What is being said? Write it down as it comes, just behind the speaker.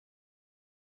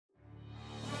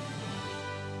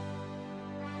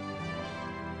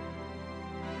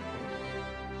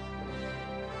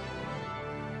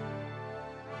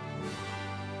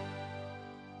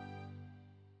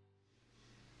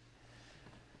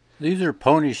These are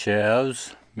pony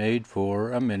shafts made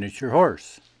for a miniature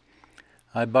horse.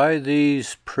 I buy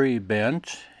these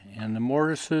pre-bent, and the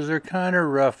mortises are kind of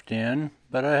roughed in,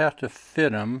 but I have to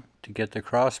fit them to get the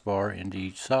crossbar into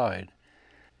each side.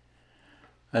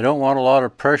 I don't want a lot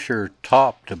of pressure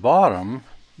top to bottom,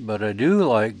 but I do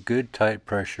like good tight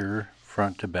pressure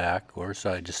front to back or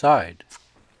side to side.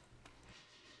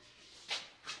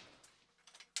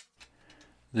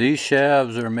 These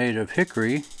shafts are made of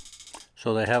hickory,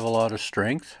 so they have a lot of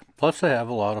strength, plus they have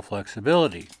a lot of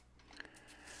flexibility.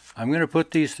 I'm going to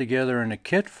put these together in a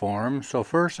kit form, so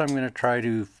first I'm going to try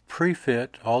to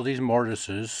pre-fit all these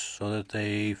mortises so that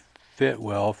they fit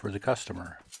well for the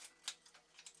customer.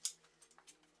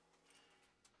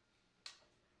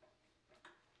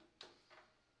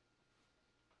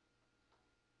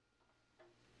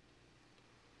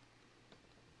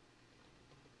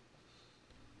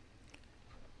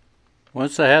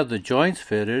 Once I have the joints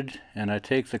fitted and I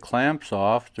take the clamps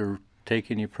off to take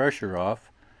any pressure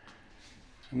off,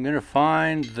 I'm going to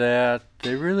find that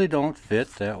they really don't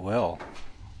fit that well.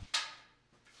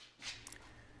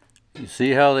 You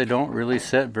see how they don't really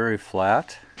set very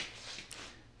flat?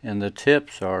 And the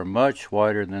tips are much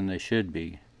wider than they should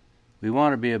be. We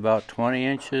want to be about 20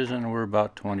 inches and we're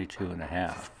about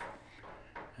 22.5.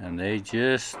 And they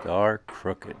just are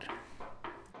crooked.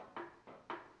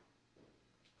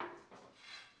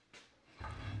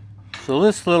 So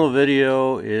this little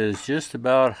video is just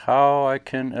about how I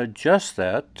can adjust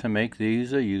that to make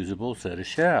these a usable set of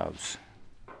shafts.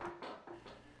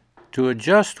 To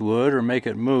adjust wood or make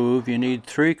it move, you need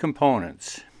three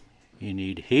components. You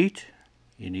need heat,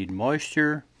 you need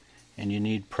moisture, and you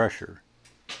need pressure.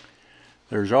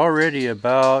 There's already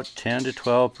about 10 to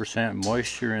 12%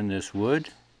 moisture in this wood.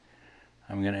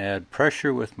 I'm going to add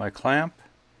pressure with my clamp,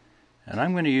 and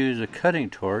I'm going to use a cutting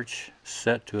torch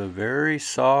set to a very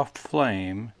soft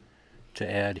flame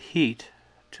to add heat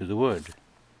to the wood.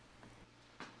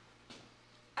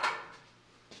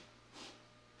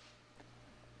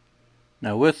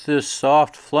 Now with this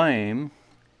soft flame,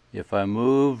 if I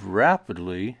move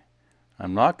rapidly,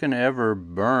 I'm not going to ever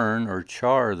burn or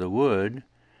char the wood,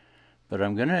 but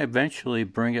I'm going to eventually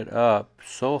bring it up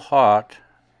so hot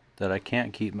that I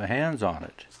can't keep my hands on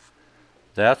it.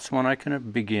 That's when I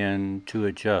can begin to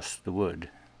adjust the wood.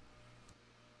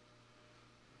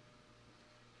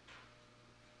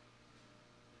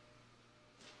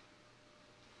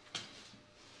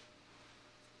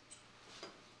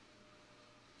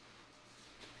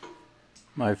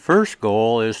 My first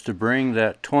goal is to bring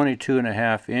that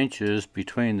 22.5 inches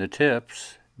between the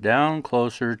tips down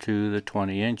closer to the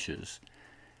 20 inches.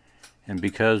 And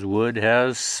because wood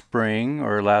has spring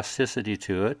or elasticity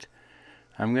to it,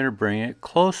 I'm going to bring it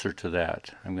closer to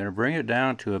that. I'm going to bring it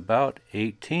down to about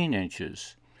 18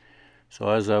 inches. So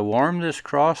as I warm this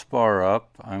crossbar up,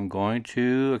 I'm going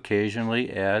to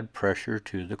occasionally add pressure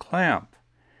to the clamp,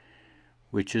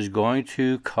 which is going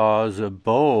to cause a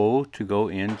bow to go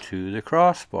into the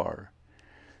crossbar.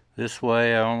 This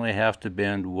way I only have to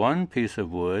bend one piece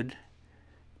of wood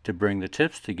to bring the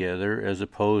tips together, as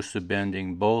opposed to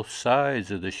bending both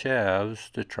sides of the shafts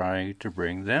to try to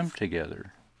bring them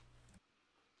together.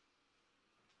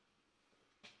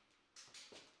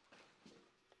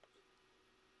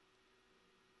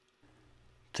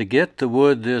 To get the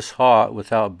wood this hot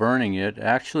without burning it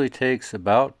actually takes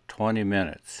about 20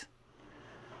 minutes.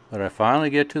 But I finally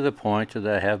get to the point that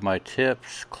I have my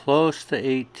tips close to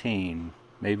 18,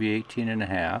 maybe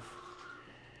 18.5.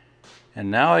 And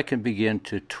now I can begin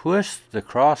to twist the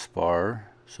crossbar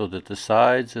so that the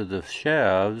sides of the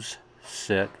shafts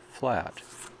sit flat.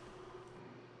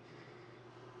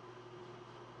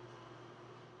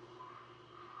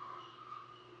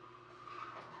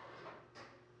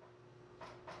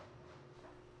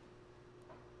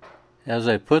 As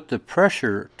I put the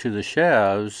pressure to the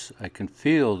shafts, I can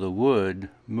feel the wood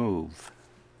move.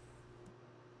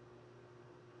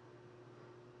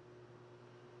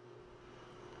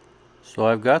 So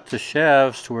I've got the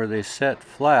shafts to where they set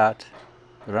flat,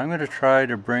 but I'm going to try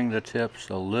to bring the tips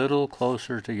a little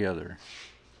closer together.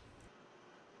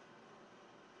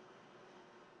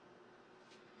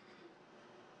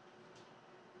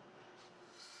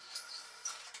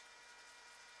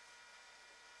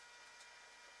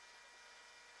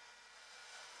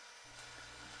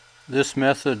 This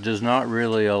method does not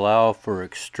really allow for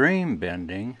extreme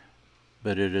bending,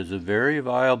 but it is a very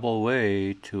viable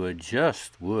way to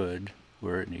adjust wood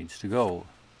where it needs to go.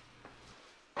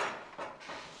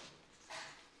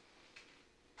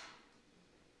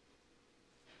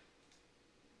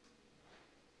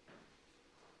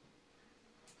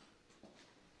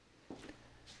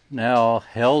 Now,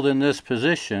 held in this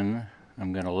position,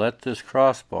 I'm going to let this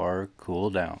crossbar cool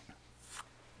down.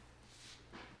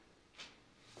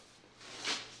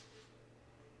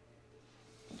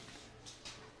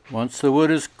 Once the wood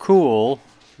is cool,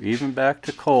 even back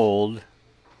to cold,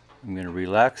 I'm going to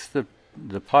relax the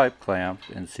pipe clamp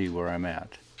and see where I'm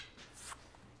at.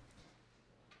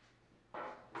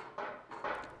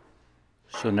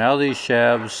 So now these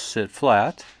shafts sit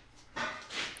flat.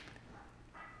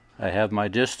 I have my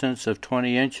distance of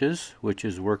 20 inches, which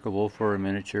is workable for a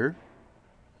miniature.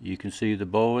 You can see the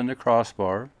bow and the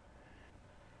crossbar.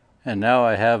 And now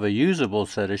I have a usable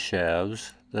set of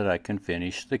shafts that I can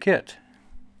finish the kit.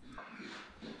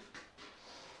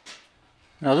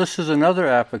 Now this is another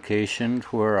application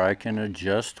where I can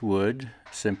adjust wood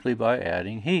simply by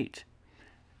adding heat.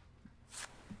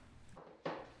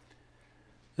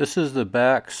 This is the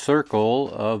back circle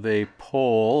of a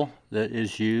pole that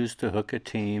is used to hook a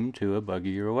team to a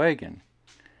buggy or wagon.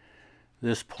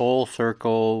 This pole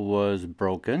circle was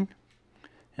broken,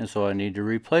 and so I need to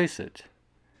replace it.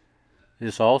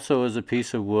 This also is a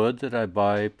piece of wood that I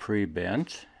buy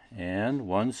pre-bent, and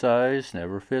one size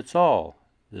never fits all.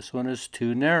 This one is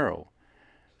too narrow.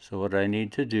 So what I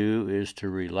need to do is to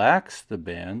relax the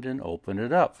bend and open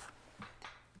it up.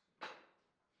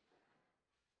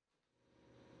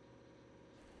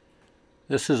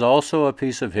 This is also a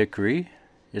piece of hickory.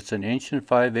 It's 1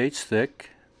 5/8 inches thick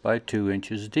by 2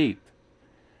 inches deep.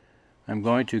 I'm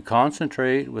going to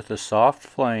concentrate with a soft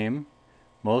flame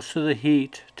most of the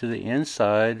heat to the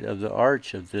inside of the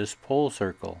arch of this pole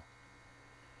circle.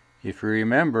 If you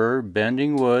remember,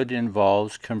 bending wood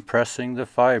involves compressing the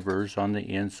fibers on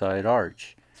the inside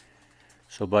arch.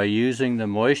 So by using the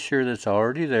moisture that's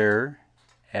already there,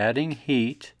 adding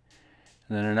heat,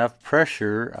 and then enough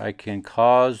pressure, I can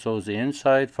cause those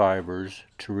inside fibers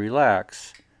to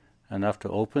relax enough to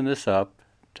open this up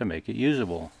to make it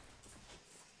usable.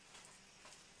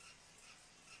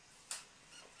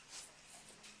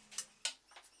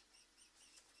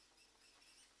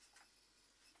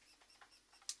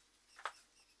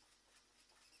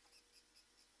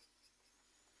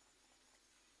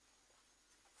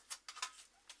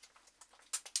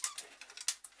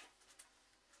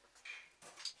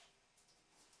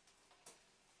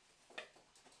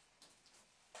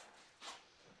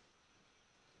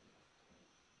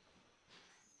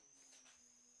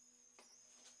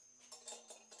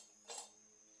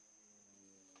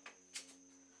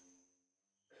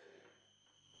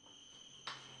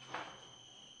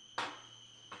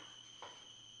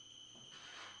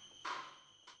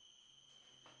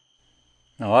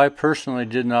 Now I personally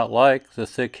did not like the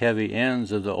thick heavy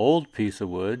ends of the old piece of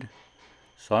wood,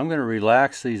 so I'm going to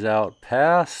relax these out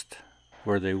past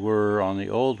where they were on the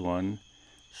old one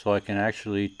so I can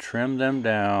actually trim them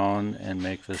down and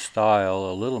make the style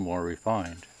a little more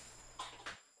refined.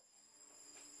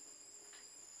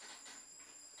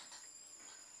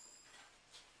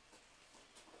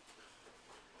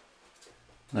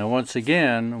 Now once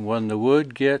again, when the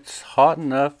wood gets hot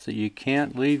enough that you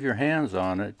can't leave your hands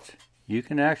on it, you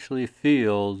can actually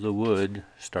feel the wood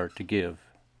start to give.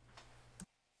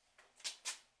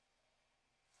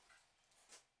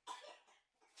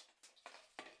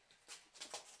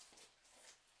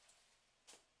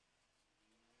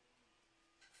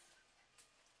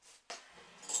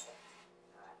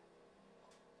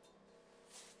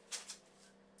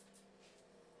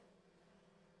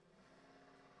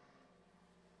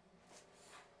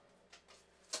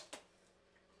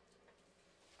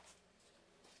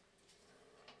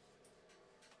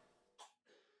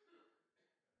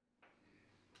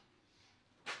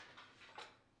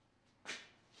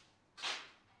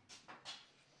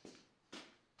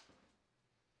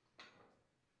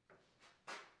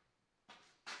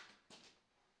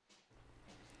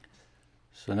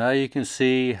 So now you can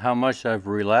see how much I've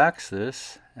relaxed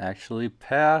this, actually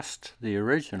past the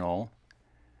original,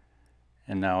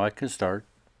 and now I can start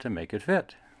to make it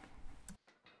fit.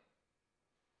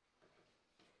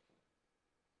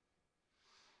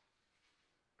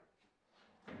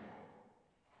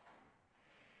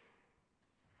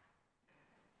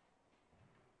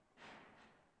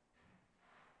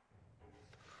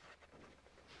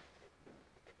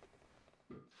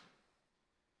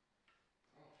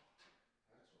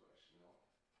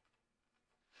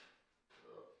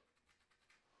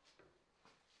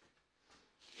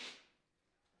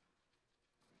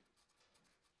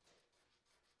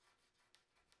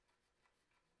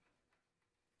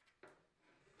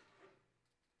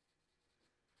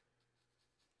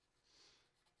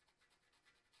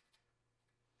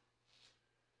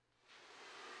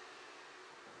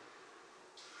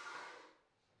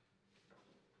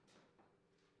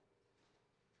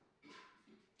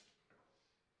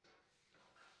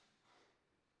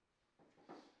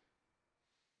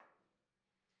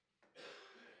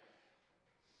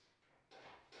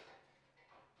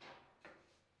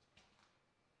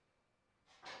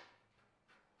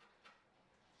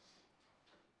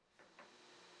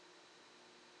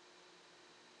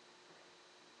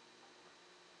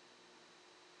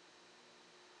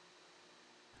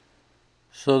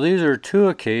 So these are two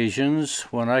occasions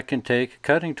when I can take a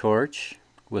cutting torch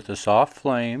with a soft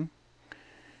flame,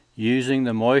 using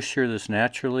the moisture that's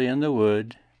naturally in the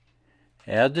wood,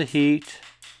 add the heat,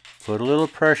 put a little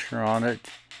pressure on it,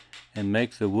 and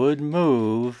make the wood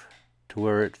move to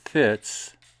where it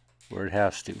fits where it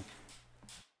has to.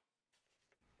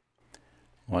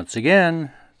 Once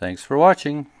again, thanks for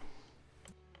watching.